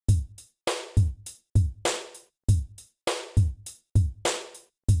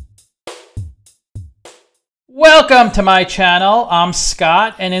Welcome to my channel. I'm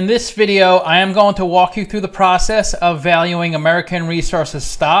Scott, and in this video I am going to walk you through the process of valuing American Resources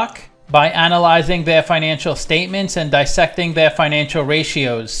stock by analyzing their financial statements and dissecting their financial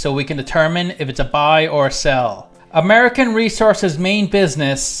ratios so we can determine if it's a buy or a sell. American Resources' main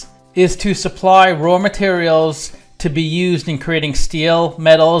business is to supply raw materials to be used in creating steel,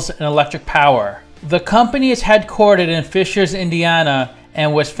 metals, and electric power. The company is headquartered in Fishers, Indiana,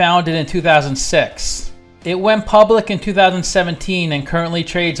 and was founded in 2006. It went public in 2017 and currently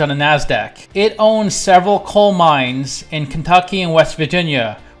trades on the NASDAQ. It owns several coal mines in Kentucky and West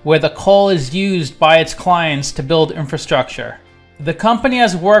Virginia, where the coal is used by its clients to build infrastructure. The company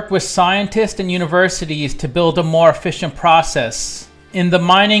has worked with scientists and universities to build a more efficient process. In the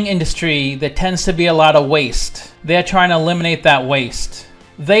mining industry, there tends to be a lot of waste. They're trying to eliminate that waste.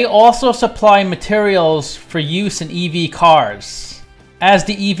 They also supply materials for use in EV cars. As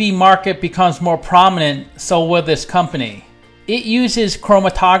the EV market becomes more prominent, so will this company. It uses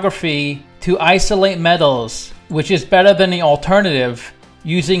chromatography to isolate metals, which is better than the alternative,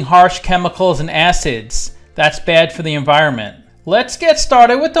 using harsh chemicals and acids. That's bad for the environment. Let's get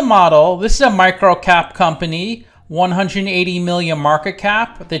started with the model. This is a micro cap company, 180 million market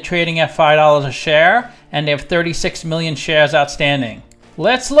cap. They're trading at $5 a share, and they have 36 million shares outstanding.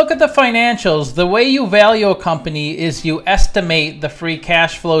 Let's look at the financials. The way you value a company is you estimate the free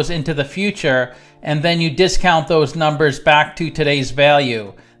cash flows into the future, and then you discount those numbers back to today's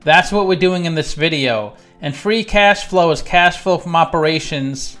value. That's what we're doing in this video. And free cash flow is cash flow from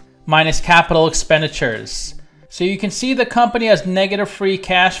operations minus capital expenditures. So you can see the company has negative free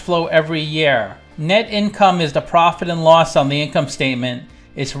cash flow every year. Net income is the profit and loss on the income statement.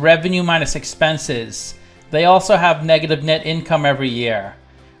 It's revenue minus expenses. They also have negative net income every year.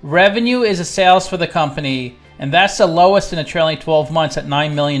 Revenue is the sales for the company, and that's the lowest in the trailing 12 months at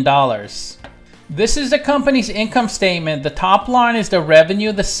 $9 million. This is the company's income statement. The top line is the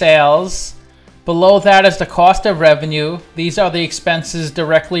revenue, the sales. Below that is the cost of revenue. These are the expenses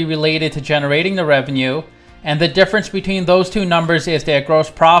directly related to generating the revenue. And the difference between those two numbers is their gross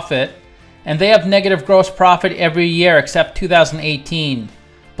profit. And they have negative gross profit every year except 2018.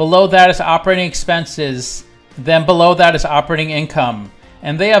 Below that is operating expenses, then below that is operating income.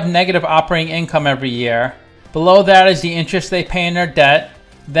 And they have negative operating income every year. Below that is the interest they pay in their debt,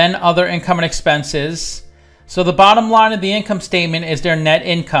 then other income and expenses. So the bottom line of the income statement is their net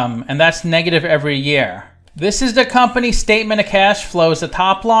income, and that's negative every year. This is the company's statement of cash flows. The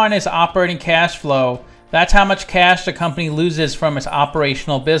top line is operating cash flow. That's how much cash the company loses from its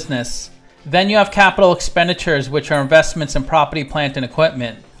operational business. Then you have capital expenditures, which are investments in property, plant, and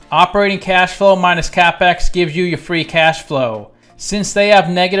equipment. Operating cash flow minus CapEx gives you your free cash flow. Since they have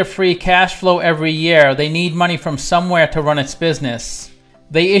negative free cash flow every year, they need money from somewhere to run its business.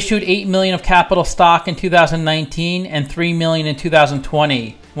 They issued 8 million of capital stock in 2019 and 3 million in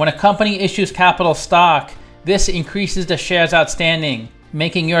 2020. When a company issues capital stock, this increases the shares outstanding,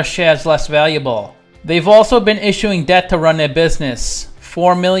 making your shares less valuable. They've also been issuing debt to run their business.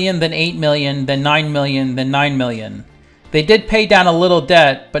 4 million, then 8 million, then 9 million, then 9 million. They did pay down a little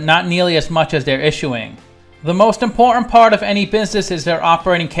debt, but not nearly as much as they're issuing. The most important part of any business is their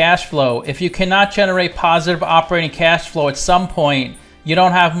operating cash flow. If you cannot generate positive operating cash flow at some point, you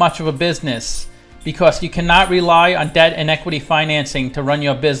don't have much of a business, because you cannot rely on debt and equity financing to run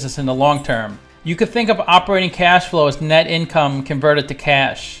your business in the long term. You could think of operating cash flow as net income converted to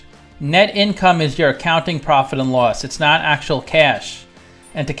cash. Net income is your accounting profit and loss. It's not actual cash.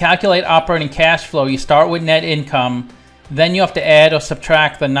 And to calculate operating cash flow, you start with net income, then you have to add or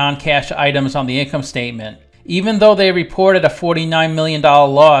subtract the non-cash items on the income statement. Even though they reported a $49 million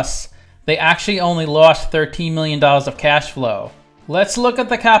loss, they actually only lost $13 million of cash flow. Let's look at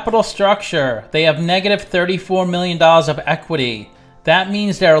the capital structure. They have negative $34 million of equity. That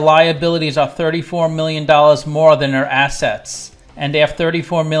means their liabilities are $34 million more than their assets. And they have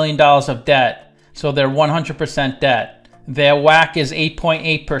 $34 million of debt, so they're 100% debt. Their WACC is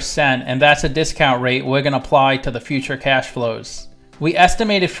 8.8%, and that's a discount rate we're going to apply to the future cash flows. We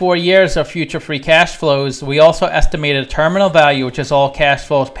estimated 4 years of future free cash flows. We also estimated a terminal value, which is all cash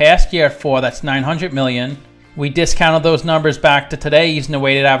flows past year 4, that's 900 million. We discounted those numbers back to today using the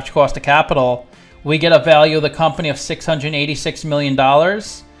weighted average cost of capital. We get a value of the company of $686 million.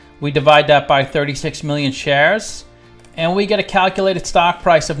 We divide that by 36 million shares. And we get a calculated stock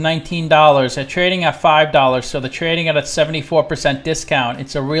price of $19. They're trading at $5, so they're trading at a 74% discount.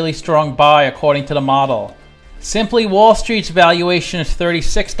 It's a really strong buy according to the model. Simply Wall Street's valuation is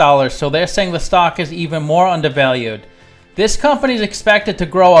 $36, so they're saying the stock is even more undervalued. This company is expected to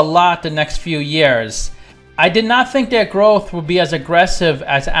grow a lot the next few years. I did not think their growth would be as aggressive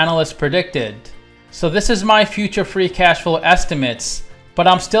as analysts predicted. So this is my future free cash flow estimates, but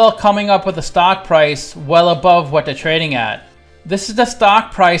I'm still coming up with a stock price well above what they're trading at. This is the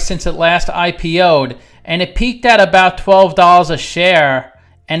stock price since it last IPO'd, and it peaked at about $12 a share,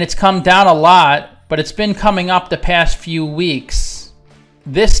 and it's come down a lot, but it's been coming up the past few weeks.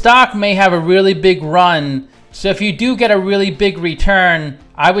 This stock may have a really big run, so if you do get a really big return,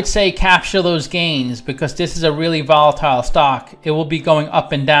 I would say capture those gains because this is a really volatile stock. It will be going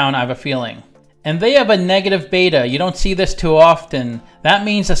up and down, I have a feeling. And they have a negative beta. You don't see this too often. That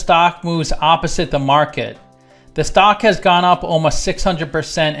means the stock moves opposite the market. The stock has gone up almost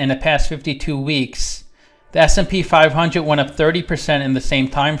 600% in the past 52 weeks. The S&P 500 went up 30% in the same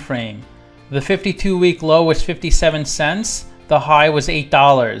time frame. The 52-week low was 57 cents. The high was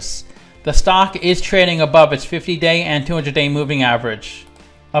 $8. The stock is trading above its 50-day and 200-day moving average.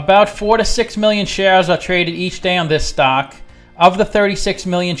 About 4 to 6 million shares are traded each day on this stock. Of the 36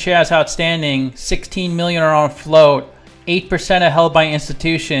 million shares outstanding, 16 million are on float, 8% are held by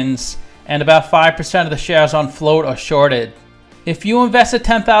institutions, and about 5% of the shares on float are shorted. If you invested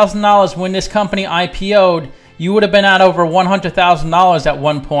 $10,000 when this company IPO'd, you would have been at over $100,000 at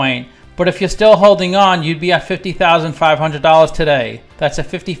one point. But if you're still holding on, you'd be at $50,500 today. That's a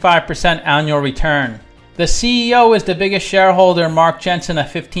 55% annual return. The CEO is the biggest shareholder, Mark Jensen,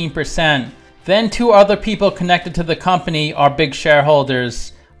 at 15%. Then two other people connected to the company are big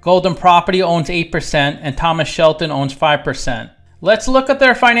shareholders. Golden Property owns 8% and Thomas Shelton owns 5%. Let's look at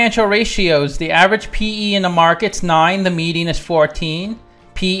their financial ratios. The average PE in the market's 9, the median is 14.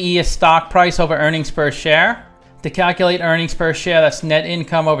 PE is stock price over earnings per share. To calculate earnings per share, that's net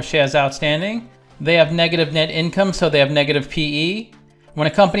income over shares outstanding. They have negative net income, so they have negative PE. When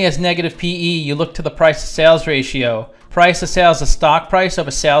a company has negative PE, you look to the price to sales ratio. Price to sales is stock price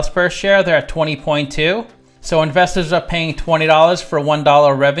over sales per share. They're at 20.2. So investors are paying $20 for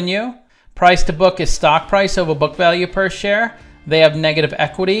 $1 revenue. Price to book is stock price over book value per share. They have negative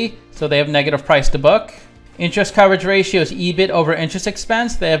equity, so they have negative price to book. Interest coverage ratio is EBIT over interest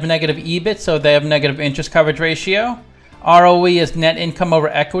expense. They have negative EBIT, so they have negative interest coverage ratio. ROE is net income over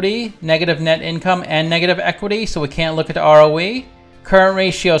equity, negative net income and negative equity, so we can't look at the ROE. Current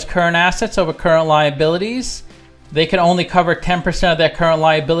ratio is current assets over current liabilities. They can only cover 10% of their current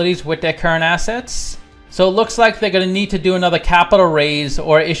liabilities with their current assets. So it looks like they're going to need to do another capital raise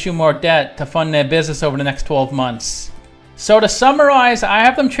or issue more debt to fund their business over the next 12 months. So to summarize, I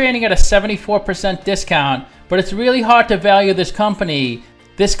have them trading at a 74% discount, but it's really hard to value this company.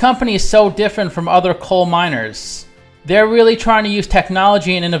 This company is so different from other coal miners. They're really trying to use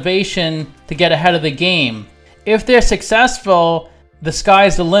technology and innovation to get ahead of the game. If they're successful, the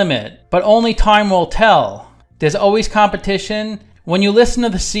sky's the limit, but only time will tell. There's always competition. When you listen to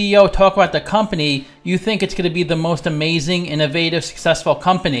the CEO talk about the company, you think it's going to be the most amazing, innovative, successful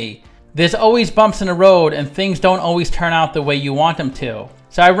company. There's always bumps in the road and things don't always turn out the way you want them to.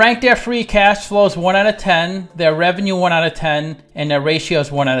 So I rank their free cash flows 1 out of 10, their revenue 1 out of 10, and their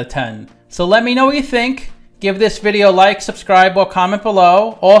ratios 1 out of 10. So let me know what you think. Give this video a like, subscribe, or comment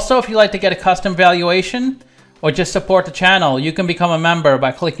below. Also, if you'd like to get a custom valuation or just support the channel, you can become a member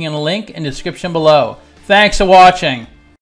by clicking on the link in the description below. Thanks for watching.